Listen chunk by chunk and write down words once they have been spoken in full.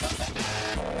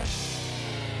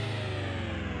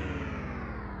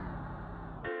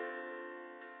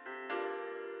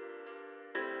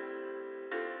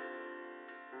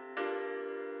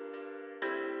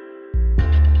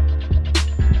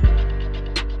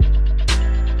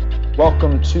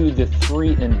Welcome to the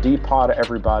 3 and D pod,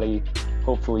 everybody.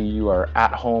 Hopefully you are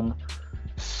at home,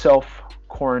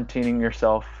 self-quarantining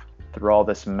yourself through all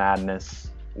this madness.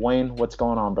 Wayne, what's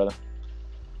going on, brother?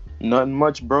 Nothing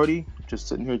much, Brody. Just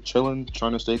sitting here chilling,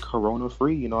 trying to stay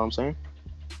corona-free, you know what I'm saying?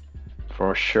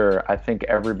 For sure. I think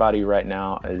everybody right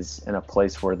now is in a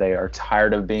place where they are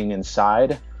tired of being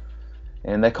inside,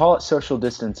 and they call it social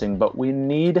distancing, but we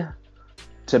need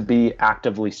to be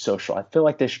actively social. I feel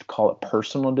like they should call it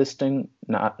personal distancing,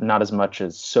 not as much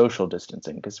as social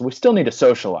distancing, because we still need to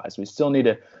socialize. We still need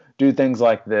to do things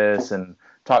like this and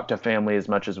talk to family as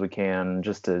much as we can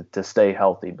just to stay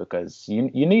healthy, because you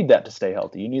need that to stay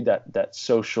healthy. You need that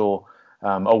social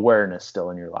awareness still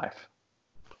in your life.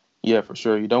 Yeah, for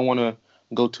sure. You don't want to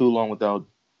go too long without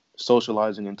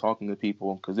socializing and talking to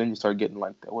people, because then you start getting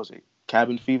like, that was it,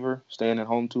 cabin fever, staying at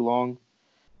home too long.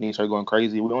 Then you start going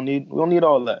crazy. We don't need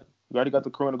all that. We already got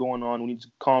the corona going on. We need to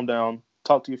calm down,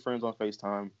 talk to your friends on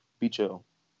FaceTime, be chill.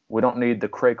 We don't need the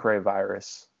cray-cray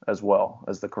virus as well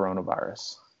as the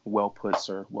coronavirus. Well put,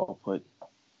 sir. Well put.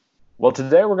 Well,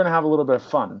 today we're going to have a little bit of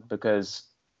fun, because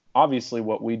obviously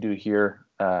what we do here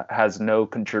has no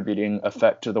contributing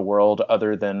effect to the world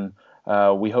other than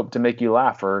we hope to make you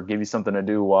laugh or give you something to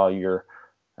do while you're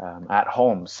at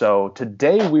home. So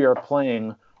today we are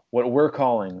playing what we're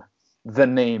calling the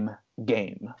name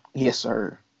game. Yes,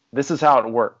 sir. This is how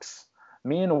it works.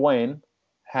 Me and Wayne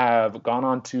have gone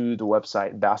onto the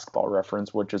website Basketball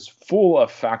Reference, which is full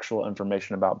of factual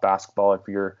information about basketball. If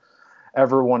you're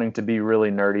ever wanting to be really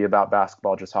nerdy about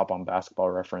basketball, just hop on Basketball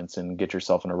Reference and get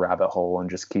yourself in a rabbit hole and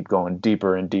just keep going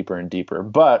deeper and deeper and deeper.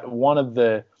 But one of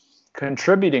the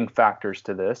contributing factors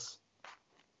to this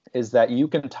is that you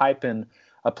can type in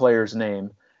a player's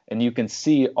name and you can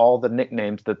see all the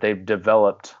nicknames that they've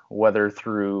developed, whether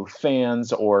through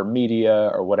fans or media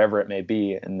or whatever it may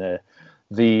be, and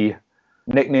the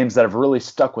nicknames that have really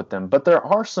stuck with them. But there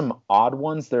are some odd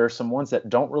ones. There are some ones that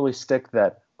don't really stick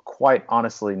that, quite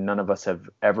honestly, none of us have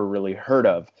ever really heard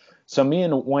of. So me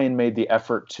and Wayne made the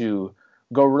effort to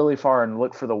go really far and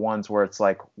look for the ones where it's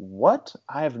like, what?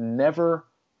 I have never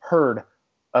heard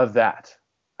of that.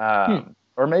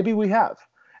 Or maybe we have.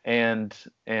 And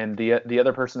the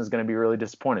other person is going to be really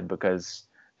disappointed because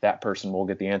that person will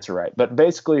get the answer right. But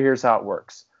basically, here's how it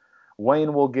works.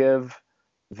 Wayne will give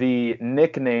the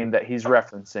nickname that he's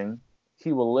referencing.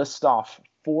 He will list off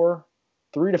 3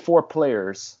 to 4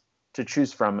 players to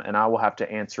choose from, and I will have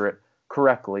to answer it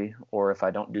correctly, or if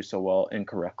I don't do so well,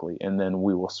 incorrectly. And then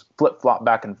we will flip-flop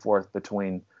back and forth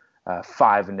between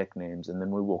 5 nicknames, and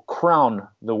then we will crown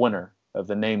the winner of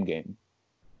the name game.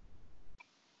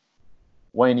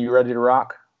 Wayne, you ready to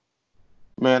rock?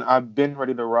 Man, I've been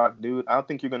ready to rock, dude. I don't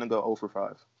think you're going to go 0 for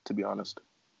 5, to be honest.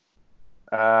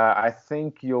 I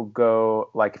think you'll go,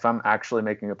 like, if I'm actually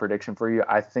making a prediction for you,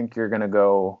 I think you're going to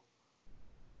go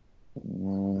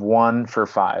 1 for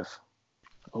 5.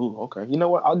 Oh, okay. You know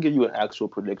what? I'll give you an actual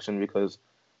prediction because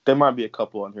there might be a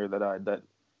couple on here that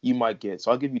you might get.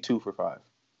 So I'll give you 2 for 5,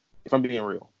 if I'm being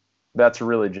real. That's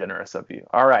really generous of you.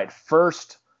 All right,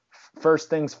 first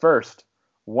things first.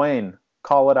 Wayne,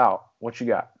 call it out. What you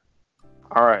got?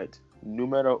 All right.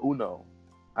 Numero uno.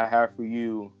 I have for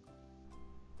you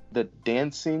the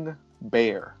Dancing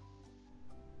Bear.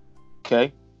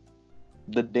 Okay?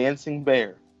 The Dancing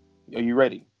Bear. Are you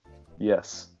ready?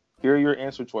 Yes. Here are your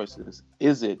answer choices.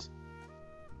 Is it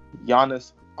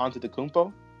Giannis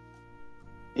Antetokounmpo?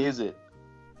 Is it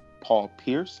Paul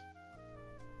Pierce?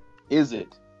 Is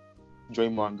it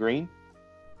Draymond Green?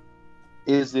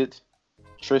 Is it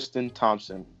Tristan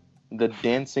Thompson? The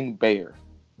Dancing Bear.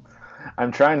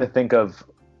 I'm trying to think of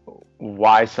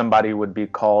why somebody would be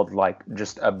called like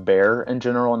just a bear in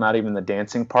general, not even the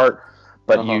dancing part.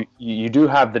 But you do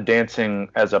have the dancing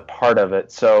as a part of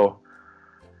it. So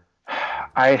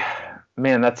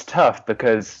that's tough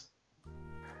because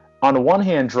on the one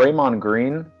hand, Draymond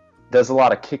Green does a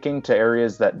lot of kicking to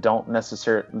areas that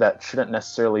shouldn't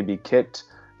necessarily be kicked.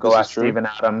 Go ask Steven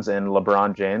Adams and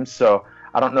LeBron James. So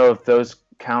I don't know if those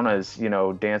count as,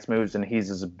 dance moves, and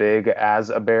he's as big as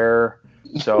a bear.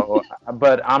 So,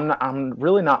 but I'm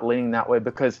really not leaning that way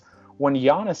because when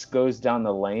Giannis goes down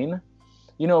the lane,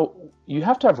 you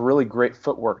have to have really great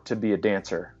footwork to be a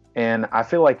dancer. And I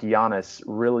feel like Giannis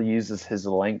really uses his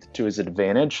length to his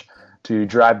advantage to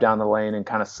drive down the lane and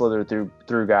kind of slither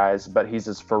through guys. But he's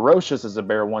as ferocious as a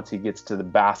bear once he gets to the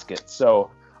basket.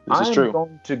 So I'm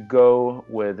going to go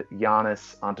with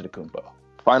Giannis Antetokounmpo.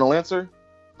 Final answer?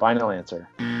 Final answer.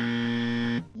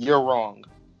 You're wrong.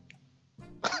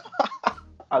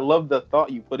 I love the thought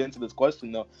you put into this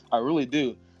question, though. I really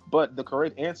do. But the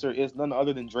correct answer is none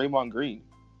other than Draymond Green.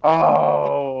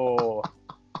 Oh.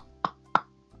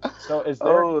 So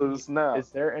Oh snap!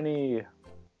 is there any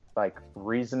like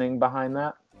reasoning behind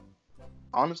that?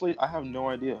 Honestly, I have no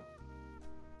idea.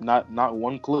 Not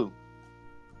one clue.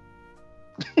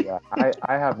 Yeah,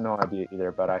 I have no idea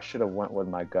either, but I should have went with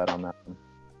my gut on that one.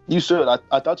 You should.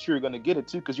 I thought you were gonna get it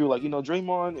too, because you were like,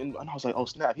 Draymond, and I was like, oh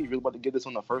snap, he's really about to get this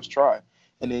on the first try,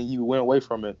 and then you went away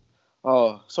from it.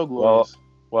 Oh, so glorious.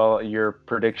 Well, your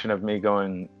prediction of me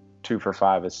going 2 for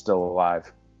 5 is still alive.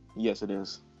 Yes, it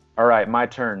is. All right, my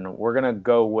turn. We're gonna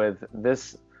go with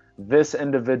this. This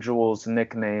individual's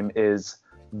nickname is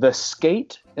the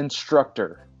Skate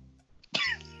Instructor.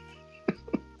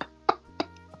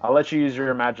 I'll let you use your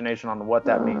imagination on what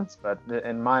that means, but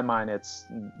in my mind, it's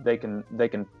they can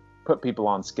put people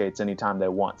on skates anytime they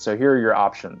want. So here are your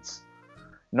options.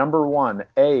 Number 1,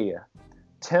 A,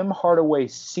 Tim Hardaway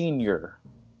Sr.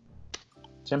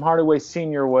 Tim Hardaway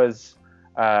Sr. was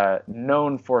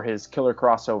known for his killer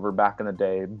crossover back in the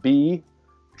day. B,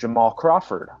 Jamal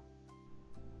Crawford.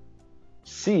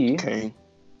 C, Okay.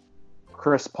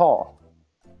 Chris Paul.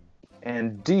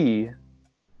 And D,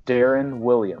 Darren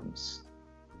Williams.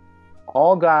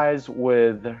 All guys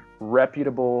with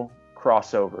reputable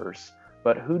crossovers.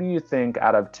 But who do you think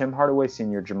out of Tim Hardaway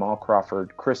Sr., Jamal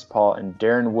Crawford, Chris Paul, and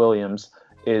Darren Williams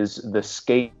is the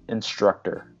skate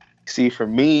instructor? See, for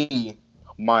me,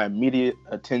 my immediate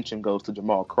attention goes to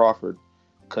Jamal Crawford,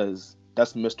 because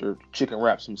that's Mr. Chicken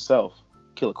Wraps himself.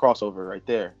 Killer crossover right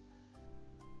there.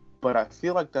 But I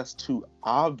feel like that's too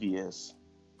obvious.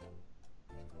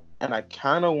 And I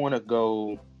kind of want to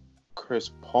go Chris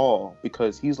Paul,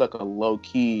 because he's like a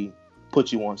low-key,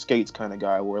 put you on skates kind of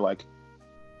guy, where like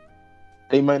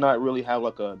they might not really have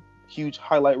like a huge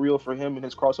highlight reel for him in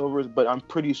his crossovers, but I'm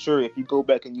pretty sure if you go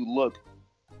back and you look,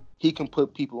 he can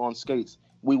put people on skates.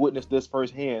 We witnessed this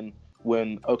firsthand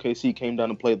when OKC came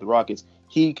down and played the Rockets.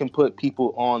 He can put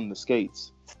people on the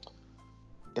skates.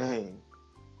 Dang.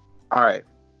 All right.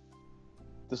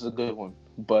 This is a good one,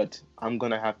 but I'm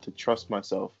going to have to trust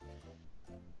myself.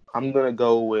 I'm going to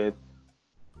go with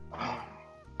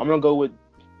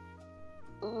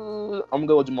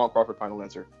Jamal Crawford. Final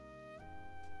answer.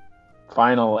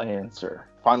 Final answer.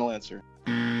 Final answer.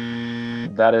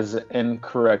 That is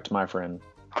incorrect, my friend.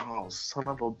 Oh, son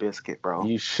of a biscuit, bro.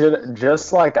 You should,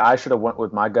 just like I should have went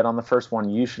with my gut on the first one,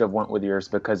 you should have went with yours,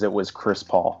 because it was Chris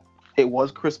Paul. It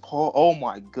was Chris Paul? Oh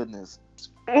my goodness.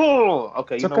 Oh,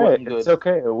 okay, It's you know okay. what? I'm good. It's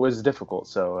okay. It was difficult,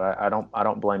 so I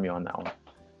don't blame you on that one.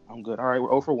 I'm good. All right, we're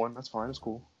 0 for 1. That's fine. It's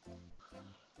cool.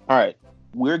 All right,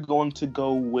 we're going to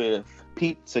go with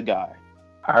Pizza Guy.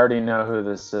 I already know who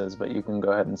this is, but you can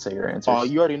go ahead and say your answers. Oh,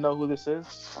 you already know who this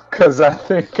is? Because I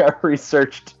think I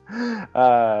researched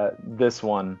this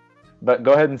one. But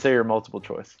go ahead and say your multiple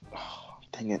choice. Oh,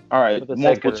 dang it. All right, For the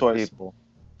sake multiple of the choice. people.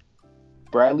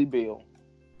 Bradley Beal,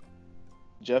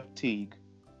 Jeff Teague,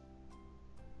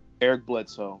 Eric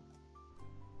Bledsoe,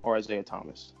 or Isaiah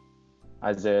Thomas.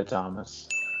 Isaiah Thomas.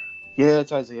 Yeah,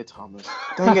 it's Isaiah Thomas.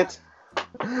 Dang it.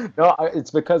 No, it's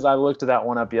because I looked that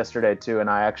one up yesterday too, and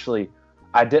I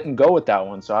didn't go with that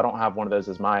one, so I don't have one of those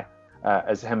as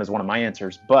him as one of my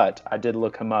answers. But I did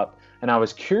look him up, and I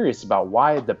was curious about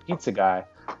why the Pizza Guy,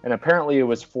 and apparently it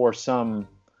was for some,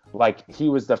 like, he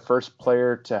was the first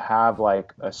player to have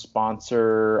like a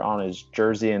sponsor on his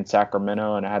jersey in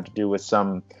Sacramento, and it had to do with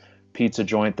some pizza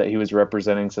joint that he was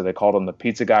representing, so they called him the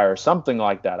Pizza Guy or something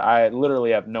like that. I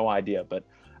literally have no idea, but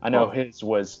I know his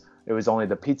was, it was only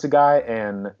the Pizza Guy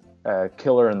and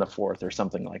Killer in the Fourth or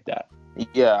something like that.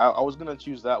 Yeah, I was going to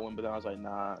choose that one, but then I was like,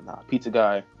 nah, Pizza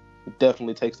Guy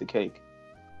definitely takes the cake.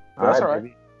 But that's all right.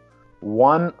 Baby.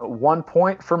 One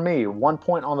point for me. 1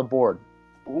 point on the board.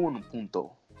 Un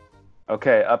punto.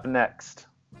 Okay, up next.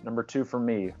 Number 2 for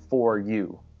me. For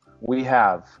you. We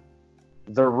have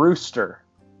the Rooster.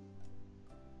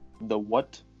 The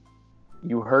what?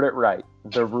 You heard it right.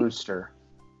 The Rooster.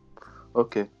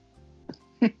 Okay.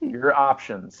 Your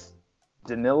options.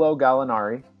 Danilo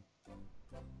Gallinari,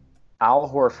 Al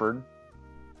Horford,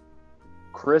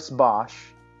 Chris Bosh,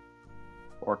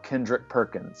 or Kendrick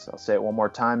Perkins. I'll say it one more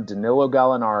time. Danilo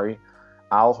Gallinari,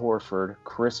 Al Horford,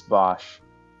 Chris Bosh,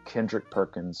 Kendrick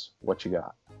Perkins. What you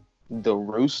got? The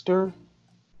Rooster?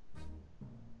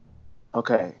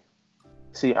 Okay.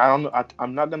 See, I don't know.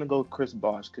 I'm not gonna go with Chris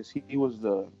Bosh, because he was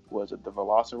the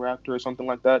Velociraptor or something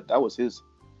like that. That was his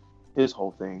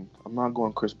whole thing. I'm not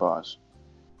going Chris Bosh.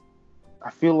 I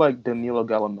feel like Danilo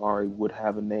Gallinari would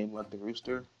have a name like the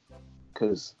Rooster,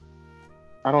 because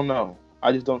I don't know.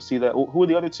 I just don't see that. Who are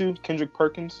the other two? Kendrick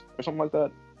Perkins or something like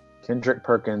that? Kendrick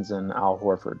Perkins and Al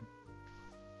Horford.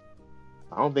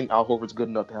 I don't think Al Horford's good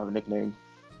enough to have a nickname.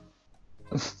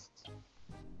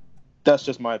 That's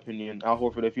just my opinion. Al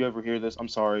Horford, if you ever hear this, I'm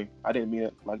sorry. I didn't mean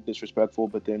it like disrespectful,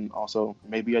 but then also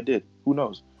maybe I did. Who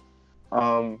knows?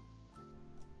 Um,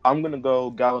 I'm gonna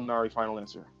go Gallinari. Final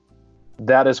answer.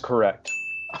 That is correct.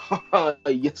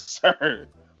 Yes, sir.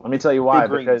 Let me tell you why.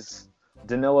 Big rings. Because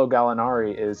Danilo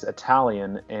Gallinari is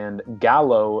Italian, and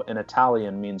Gallo in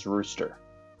Italian means rooster.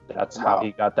 That's how Wow.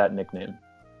 he got that nickname.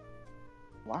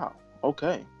 Wow.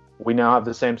 Okay. We now have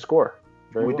the same score.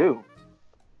 Very We well. do.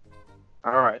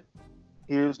 All right.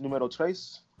 Here's numero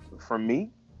tres from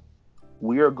me.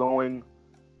 We are going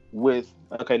with,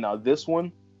 okay, now this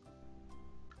one,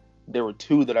 there were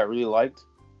two that I really liked.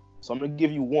 So I'm going to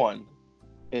give you one.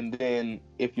 And then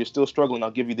if you're still struggling,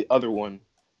 I'll give you the other one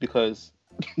because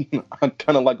I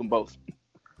kind of like them both.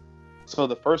 So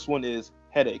the first one is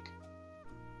headache.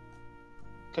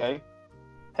 Okay?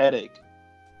 Headache.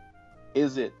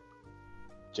 Is it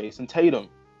Jason Tatum?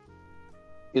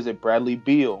 Is it Bradley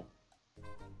Beal?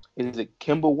 Is it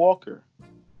Kemba Walker?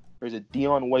 Or is it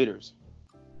Dion Waiters?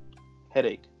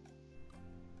 Headache.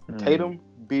 Tatum,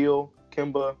 Beal,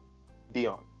 Kemba,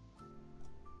 Dion.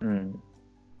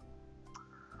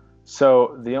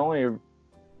 So the only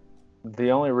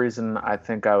reason I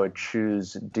think I would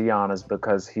choose Dion is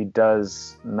because he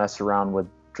does mess around with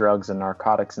drugs and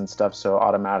narcotics and stuff, so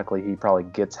automatically he probably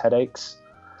gets headaches.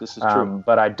 This is true.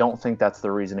 But I don't think that's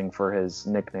the reasoning for his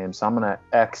nickname, so I'm going to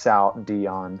X out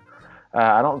Dion.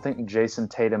 I don't think Jason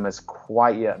Tatum has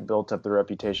quite yet built up the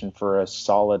reputation for a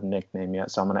solid nickname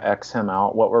yet, so I'm going to X him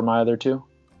out. What were my other two?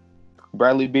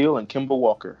 Bradley Beal and Kemba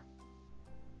Walker.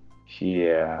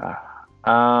 Yeah.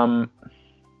 Kemba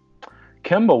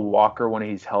Walker, when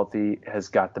he's healthy, has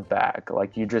got the bag.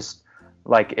 Like,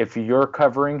 if you're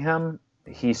covering him,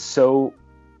 he's so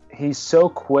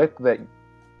quick that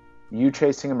you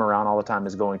chasing him around all the time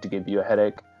is going to give you a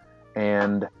headache.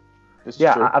 And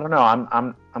I don't know.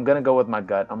 I'm gonna go with my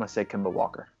gut. I'm gonna say Kemba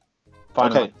Walker.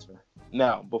 Final answer.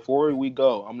 Now, before we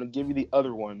go, I'm gonna give you the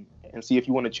other one and see if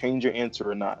you want to change your answer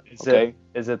or not. Is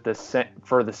it the same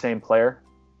for the same player?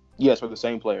 Yes, for the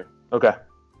same player. Okay.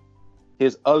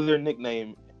 His other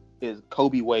nickname is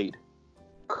Kobe Wade.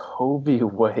 Kobe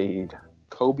Wade.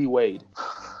 Kobe Wade.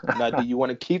 Now, do you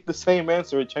want to keep the same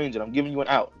answer or change it? I'm giving you an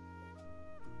out.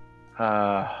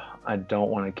 I don't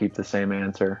want to keep the same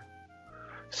answer.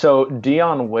 So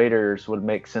Dion Waiters would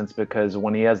make sense because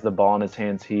when he has the ball in his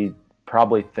hands, he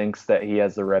probably thinks that he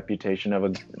has the reputation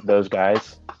of those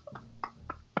guys.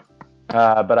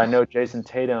 But I know Jason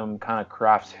Tatum kind of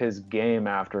crafts his game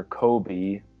after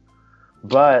Kobe,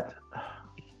 but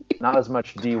not as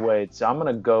much D Wade. So I'm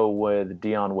going to go with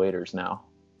Dion Waiters now.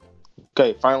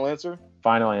 Okay, final answer?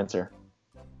 Final answer.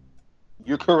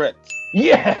 You're correct.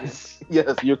 Yes!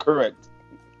 Yes, you're correct.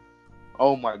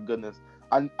 Oh my goodness.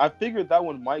 I figured that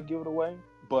one might give it away,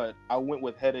 but I went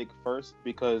with headache first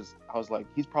because I was like,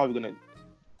 he's probably going to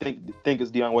think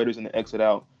it's Dion Waiters and exit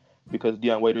out because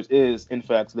Dion Waiters is, in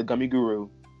fact, the gummy guru.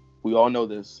 We all know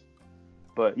this.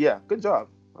 But yeah, good job.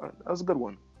 That was a good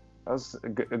one. That was a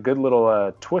good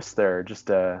little twist there,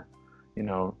 just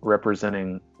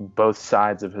representing both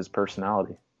sides of his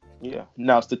personality. Yeah.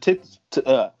 Now,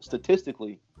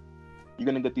 statistically, you're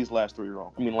going to get these last two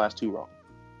wrong.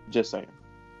 Just saying.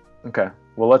 Okay.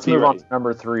 Well, let's move on to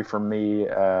number 3 for me,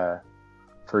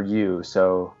 for you.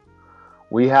 So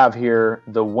we have here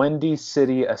the Windy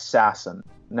City Assassin.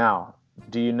 Now,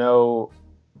 do you know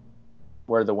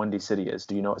where the Windy City is?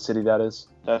 Do you know what city that is?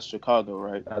 That's Chicago,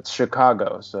 right? That's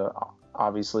Chicago. So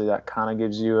obviously that kind of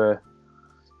gives you a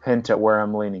hint at where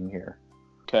I'm leaning here.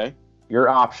 Okay. Your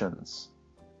options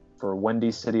for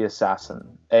Windy City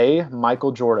Assassin. A,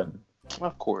 Michael Jordan.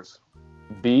 Of course.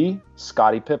 B,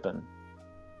 Scottie Pippen.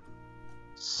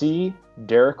 C,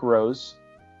 Derrick Rose.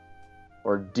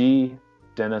 Or D,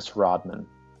 Dennis Rodman.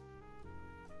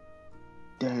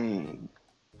 Dang.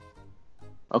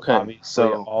 Okay, Obviously,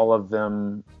 so all of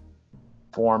them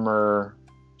former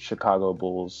Chicago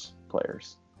Bulls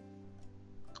players.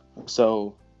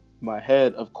 So my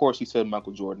head, of course, you said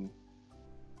Michael Jordan.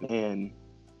 And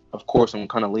of course, I'm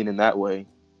kind of leaning that way.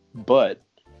 But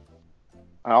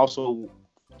I also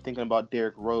thinking about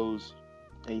Derrick Rose.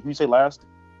 And who you say last?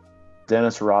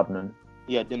 Dennis Rodman.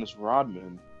 Yeah, Dennis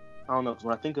Rodman. I don't know, because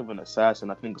when I think of an assassin,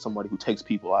 I think of somebody who takes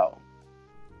people out.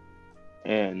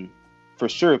 And for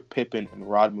sure, Pippen and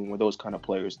Rodman were those kind of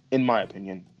players, in my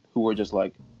opinion, who were just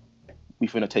like, we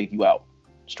finna take you out,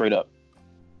 straight up.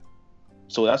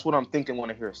 So that's what I'm thinking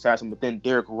when I hear assassin. But then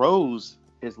Derrick Rose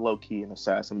is low-key an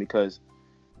assassin because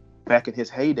back in his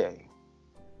heyday,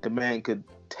 the man could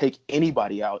take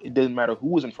anybody out. It didn't matter who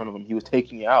was in front of him. He was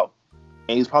taking you out.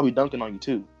 And he's probably dunking on you,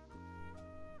 too.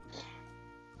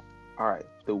 All right.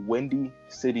 The Windy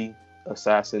City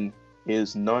Assassin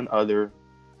is none other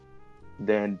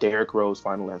than Derrick Rose.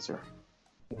 Final answer.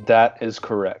 That is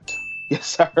correct. Yes,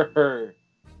 sir.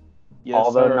 Yes,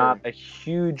 Although sir. not a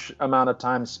huge amount of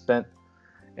time spent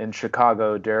in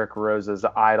Chicago, Derrick Rose is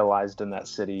idolized in that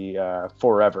city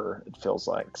forever, it feels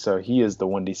like. So he is the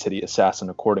Windy City Assassin,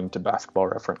 according to Basketball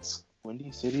Reference.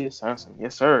 Windy City Assassin.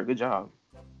 Yes, sir. Good job.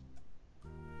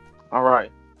 All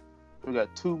right. We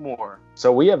got two more.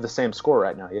 So we have the same score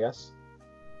right now, yes?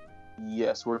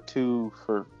 Yes, we're two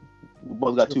for. We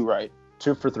both got two right.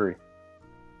 2 for 3.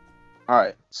 All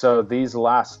right. So these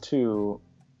last two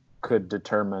could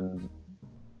determine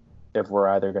if we're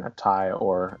either going to tie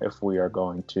or if we're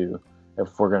going to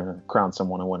crown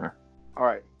someone a winner. All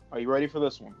right. Are you ready for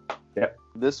this one? Yep.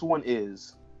 This one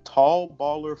is tall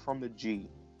baller from the G.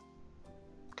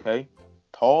 Okay?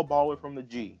 Tall baller from the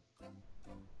G.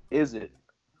 Is it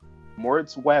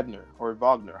Moritz Wagner or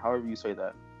Wagner, however you say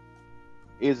that?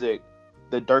 Is it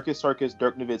the Dirkus Circus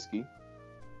Dirk Nowitzki?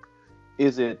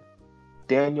 Is it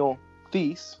Daniel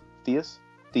Theis?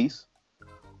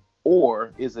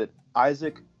 Or is it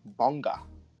Isaac Bonga?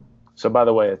 So by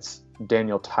the way, it's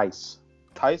Daniel Tice.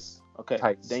 Tice? Okay.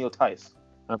 Tice. Daniel Tice.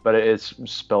 But it is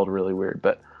spelled really weird.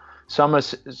 But so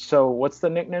what's the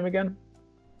nickname again?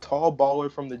 Tall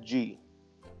baller from the G.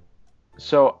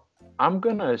 So I'm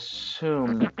going to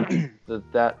assume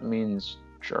that means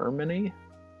Germany.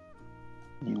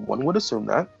 One would assume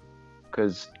that.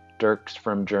 Because Dirk's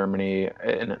from Germany,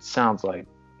 and it sounds like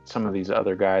some of these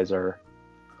other guys are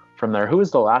from there. Who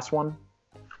was the last one?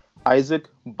 Isaac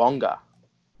Bonga.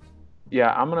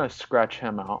 Yeah, I'm going to scratch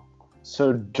him out.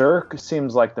 So Dirk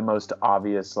seems like the most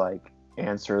obvious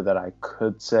answer that I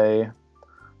could say,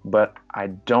 but I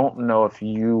don't know if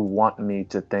you want me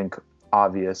to think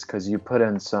obvious because you put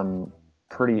in some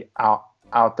pretty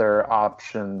out there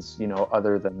options,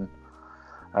 other than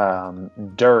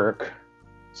Dirk.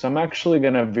 So I'm actually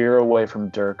going to veer away from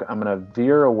Dirk. I'm going to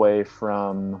veer away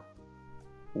from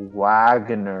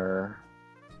Wagner.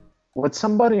 Would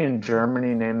somebody in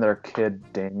Germany name their kid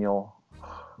Daniel?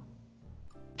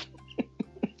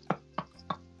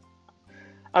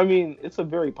 I mean, it's a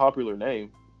very popular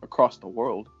name across the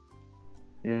world.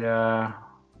 Yeah.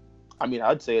 I mean,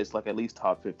 I'd say it's at least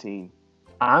top 15.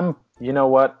 You know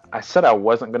what? I said I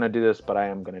wasn't going to do this, but I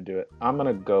am going to do it. I'm going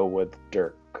to go with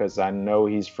Dirk because I know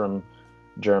he's from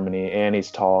Germany and he's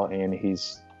tall and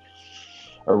he's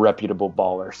a reputable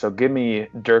baller. So give me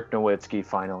Dirk Nowitzki,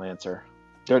 final answer.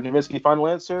 Dirk Nowitzki, final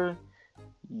answer.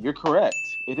 You're correct.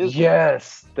 It is.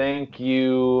 Yes. Thank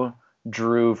you,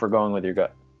 Drew, for going with your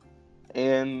gut.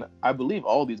 And I believe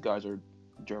all these guys are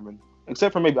German,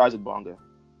 except for maybe Isaac Bonga.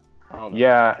 I don't know.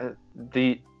 Yeah.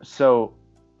 So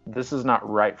this is not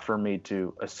right for me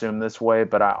to assume this way,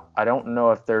 but I don't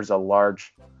know if there's a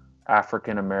large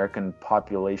African American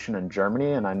population in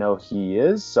Germany, and I know he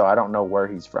is, so I don't know where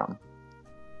he's from.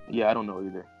 Yeah, I don't know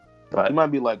either. But he might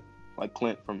be like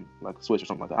Clint from Switch or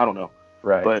something like that. I don't know.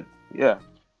 Right. But yeah,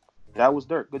 that was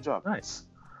Dirk. Good job. Nice.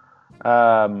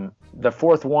 The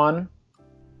fourth one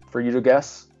for you to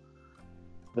guess.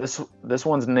 This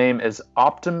one's name is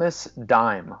Optimus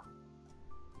Dime.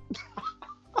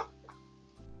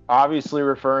 Obviously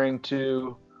referring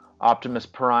to Optimus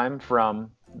Prime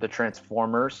from the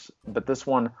Transformers, but this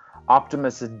one,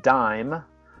 Optimus Dime.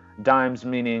 Dimes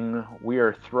meaning we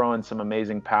are throwing some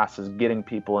amazing passes, getting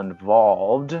people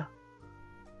involved.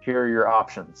 Here are your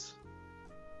options.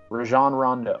 Rajon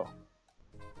Rondo,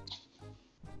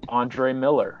 Andre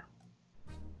Miller,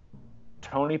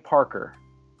 Tony Parker,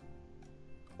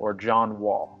 or John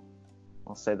Wall.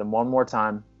 I'll say them one more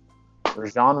time.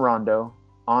 Rajon Rondo,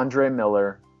 Andre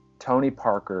Miller, Tony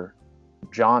Parker,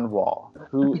 John Wall.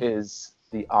 Who is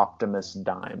the Optimus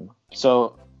Dime?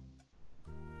 So,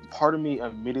 part of me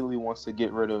immediately wants to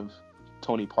get rid of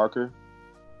Tony Parker.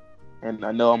 And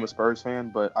I know I'm a Spurs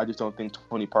fan, but I just don't think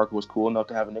Tony Parker was cool enough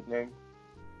to have a nickname.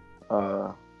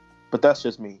 But that's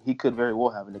just me. He could very well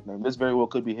have a nickname. This very well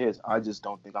could be his. I just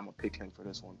don't think I'm going to pick him for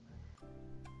this one.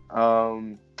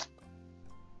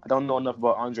 I don't know enough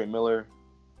about Andre Miller,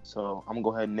 so I'm going to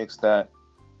go ahead and nix that.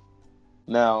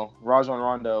 Now, Rajon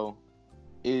Rondo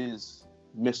is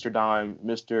Mr. Dime,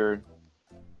 Mr.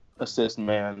 Assist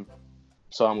Man.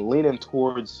 So I'm leaning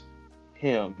towards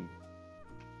him.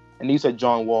 And you said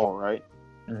John Wall, right?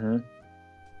 Mm-hmm.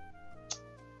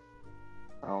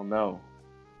 I don't know.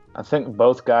 I think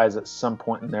both guys at some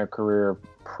point in their career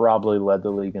probably led the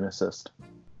league in assist.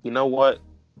 You know what?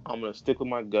 I'm going to stick with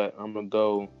my gut. I'm going to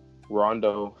go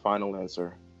Rondo, final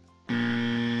answer.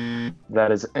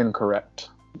 That is incorrect.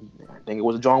 I think it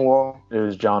was John Wall. It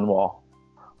was John Wall.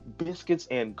 Biscuits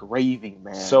and gravy,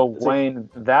 man. So, Wayne,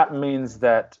 that means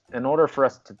that in order for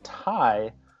us to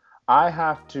tie, I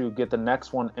have to get the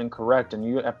next one incorrect, and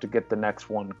you have to get the next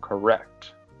one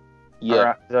correct. Yeah.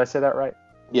 Right. Did I say that right?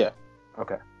 Yeah.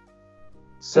 Okay.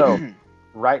 So,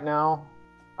 right now,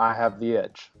 I have the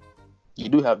edge. You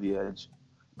do have the edge.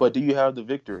 But do you have the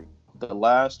victory? The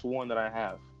last one that I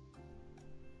have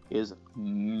is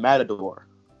Matador.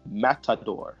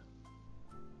 Matador.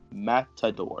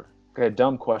 Matador. Okay,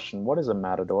 dumb question. What is a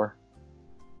matador?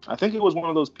 I think it was one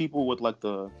of those people with like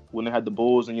when they had the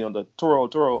bulls and the Toro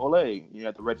Ole, you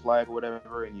had the red flag or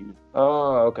whatever, and you.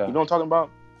 Oh, okay. You know what I'm talking about?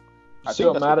 I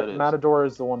so think that's what that is. Matador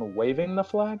is the one waving the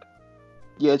flag?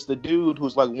 Yeah, it's the dude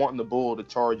who's like wanting the bull to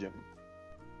charge him.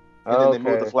 And then they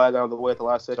move the flag out of the way at the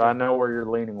last second. So I know where you're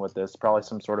leaning with this. Probably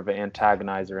some sort of an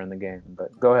antagonizer in the game,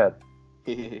 but go ahead.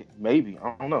 Maybe.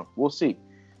 I don't know. We'll see.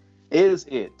 Is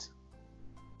it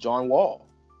John Wall,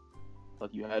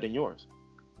 like you had in yours?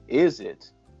 Is it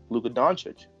Luka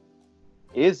Doncic?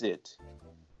 Is it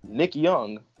Nick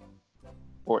Young?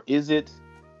 Or is it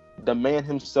the man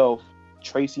himself,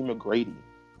 Tracy McGrady?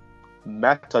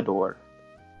 Matador.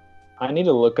 I need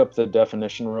to look up the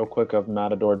definition real quick of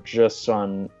Matador just so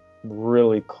I'm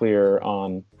really clear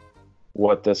on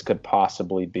what this could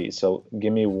possibly be. So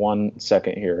give me 1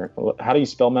 second here. How do you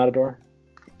spell Matador?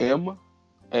 Matador.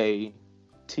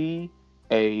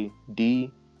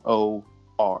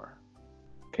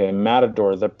 Okay,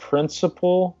 Matador, the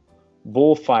principal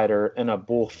bullfighter in a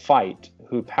bullfight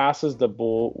who passes the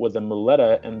bull with a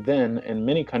muleta and then, in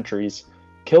many countries,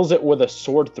 kills it with a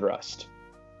sword thrust.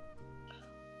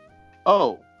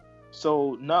 Oh,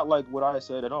 so not like what I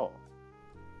said at all.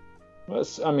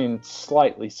 I mean,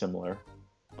 slightly similar.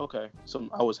 Okay, so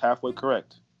I was halfway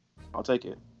correct. I'll take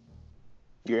it.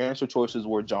 Your answer choices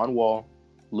were John Wall,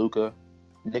 Luka,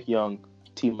 Nick Young,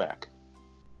 T-Mac.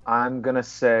 I'm going to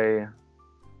say...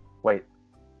 Wait,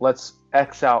 let's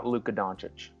X out Luka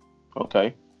Doncic.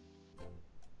 Okay.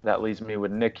 That leaves me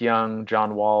with Nick Young,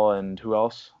 John Wall, and who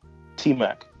else?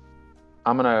 T-Mac.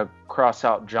 I'm going to cross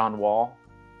out John Wall.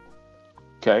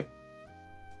 Okay.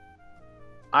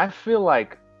 I feel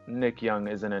like Nick Young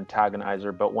is an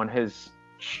antagonizer, but when his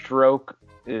stroke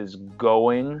is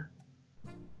going,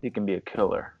 he can be a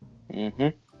killer. Mm-hmm.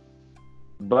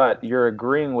 But you're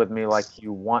agreeing with me like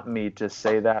you want me to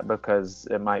say that because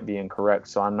it might be incorrect,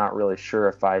 so I'm not really sure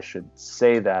if I should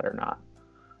say that or not.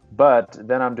 But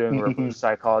then I'm doing reverse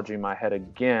psychology in my head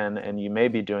again, and you may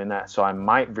be doing that, so I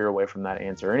might veer away from that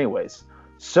answer anyways.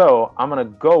 So I'm going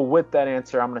to go with that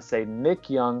answer. I'm going to say Nick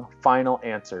Young, final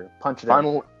answer. Punch it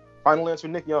in. Final answer,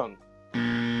 Nick Young.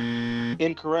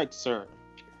 Incorrect, sir.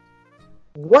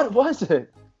 What was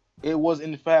it? It was,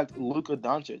 in fact, Luka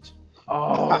Doncic.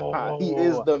 Oh. He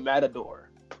is the Matador.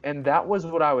 And that was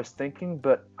what I was thinking,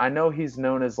 but I know he's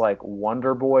known as like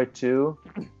Wonder Boy too.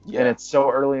 Yeah. And it's so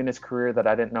early in his career that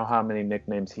I didn't know how many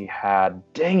nicknames he had.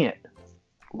 Dang it.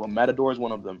 Well, Matador is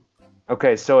one of them.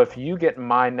 Okay, so if you get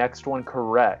my next one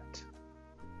correct,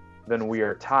 then we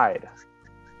are tied.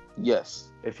 Yes.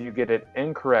 If you get it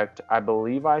incorrect, I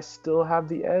believe I still have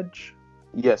the edge.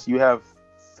 Yes, you have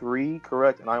 3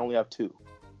 correct, and I only have 2.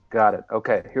 Got it.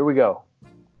 Okay, here we go.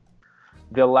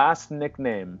 The last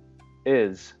nickname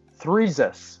is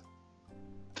Threezus.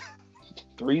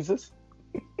 Threezus?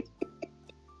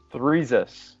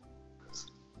 Threezus.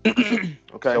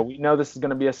 Okay. So we know this is going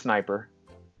to be a sniper.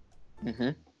 Mm-hmm.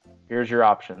 Here's your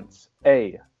options.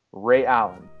 A, Ray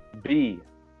Allen. B,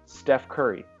 Steph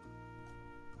Curry.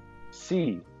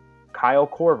 C, Kyle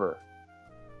Korver.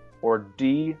 Or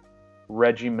D,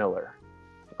 Reggie Miller.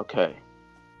 Okay.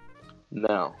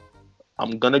 Now,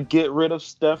 I'm going to get rid of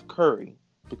Steph Curry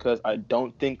because I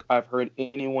don't think I've heard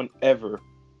anyone ever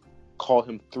call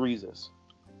him Threezus.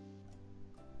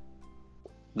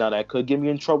 Now, that could get me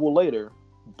in trouble later,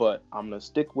 but I'm going to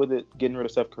stick with it, getting rid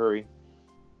of Steph Curry.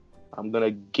 I'm going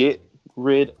to get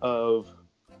rid of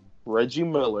Reggie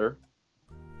Miller.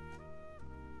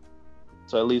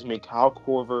 So that leaves me Kyle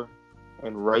Korver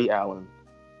and Ray Allen.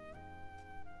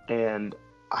 And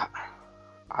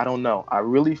I don't know. I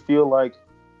really feel like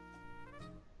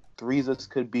Threezus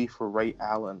could be for Ray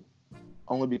Allen.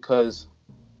 Only because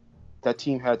that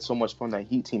team had so much fun. That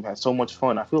Heat team had so much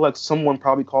fun. I feel like someone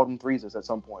probably called him Threezus at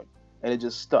some point. And it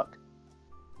just stuck.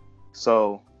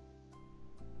 So,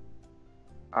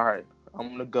 all right. I'm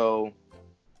going to go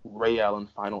Ray Allen,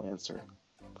 final answer.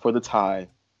 For the tie,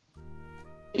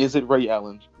 is it Ray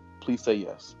Allen? Please say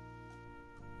yes.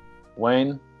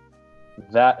 Wayne,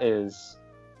 that is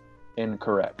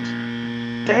incorrect.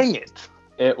 Dang it.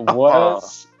 It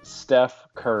was Steph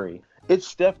Curry. It's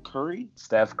Steph Curry?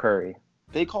 Steph Curry.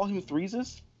 They call him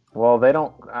Threezus? Well, they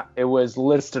don't. It was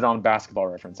listed on Basketball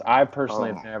Reference. I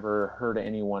personally have never heard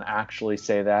anyone actually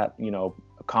say that,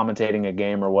 commentating a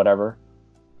game or whatever,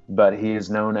 but he is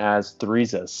known as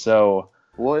Threeses. So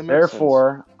Well, it makes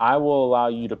therefore, I will allow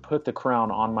you to put the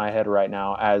crown on my head right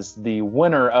now as the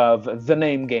winner of the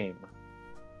name game.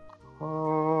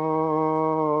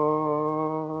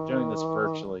 Doing this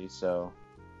virtually, so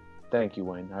thank you,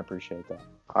 Wayne. I appreciate that.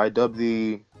 I dub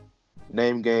the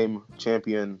name game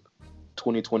champion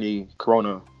 2020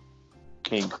 Corona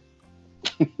King.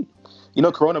 You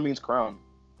know, Corona means crown.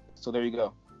 So there you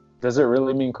go. Does it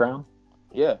really mean crown?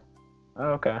 Yeah.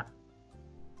 Oh, okay.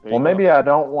 There Well, you maybe I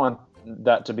don't want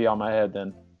that to be on my head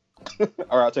then. go.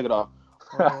 All right, I'll take it off.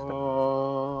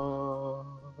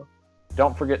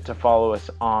 Don't forget to follow us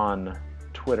on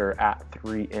Twitter at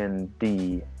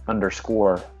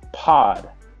 3ND_pod.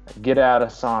 Get at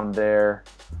us on there.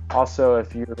 Also,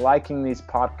 if you're liking these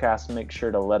podcasts, make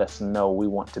sure to let us know. We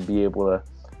want to be able to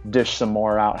dish some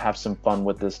more out, have some fun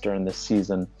with this during this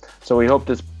season. So we hope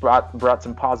this brought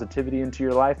some positivity into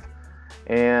your life.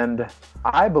 And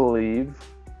I believe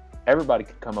everybody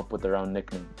can come up with their own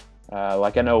nickname.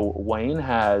 Like I know Wayne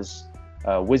has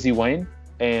Wizzy Wayne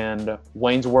and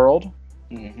Wayne's World.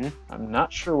 Mm-hmm. I'm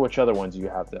not sure which other ones you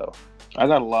have, though. I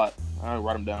got a lot. I'll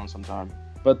write them down sometime.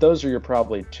 But those are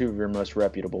probably two of your most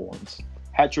reputable ones.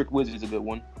 Hat Trick Wizard is a good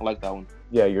one. I like that one.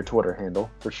 Yeah, your Twitter handle,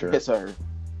 for sure. Yes, sir.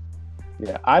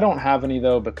 Yeah, I don't have any,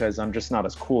 though, because I'm just not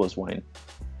as cool as Wayne.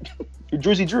 You're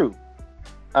Drizzy Drew.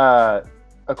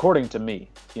 According to me,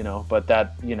 but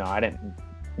that,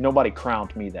 nobody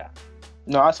crowned me that.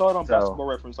 No, I saw it on Basketball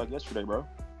Reference like yesterday, bro.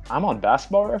 I'm on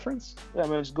Basketball Reference? Yeah,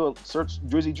 man, just go search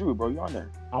Drizzy Drew, bro. You're on there.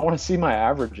 I want to see my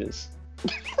averages.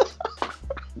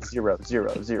 0,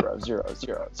 0, 0, 0,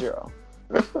 0, 0.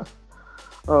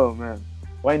 Oh, man.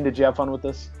 Wayne, did you have fun with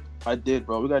this? I did,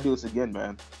 bro. We gotta do this again,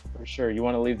 man. For sure. You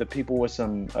want to leave the people with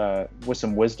some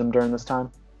wisdom during this time?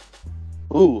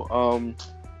 Ooh,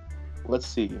 let's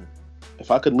see. If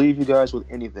I could leave you guys with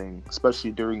anything,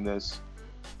 especially during this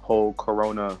whole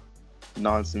Corona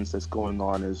nonsense that's going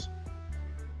on, is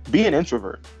be an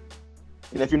introvert.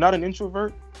 And if you're not an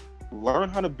introvert, learn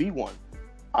how to be one.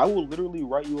 I will literally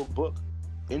write you a book,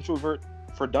 Introvert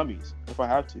for Dummies, if I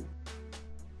have to.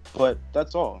 But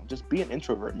that's all. Just be an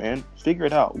introvert, man. Figure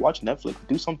it out. Watch Netflix.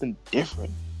 Do something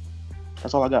different.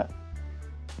 That's all I got.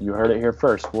 You heard it here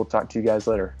first. We'll talk to you guys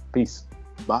later. Peace.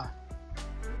 Bye.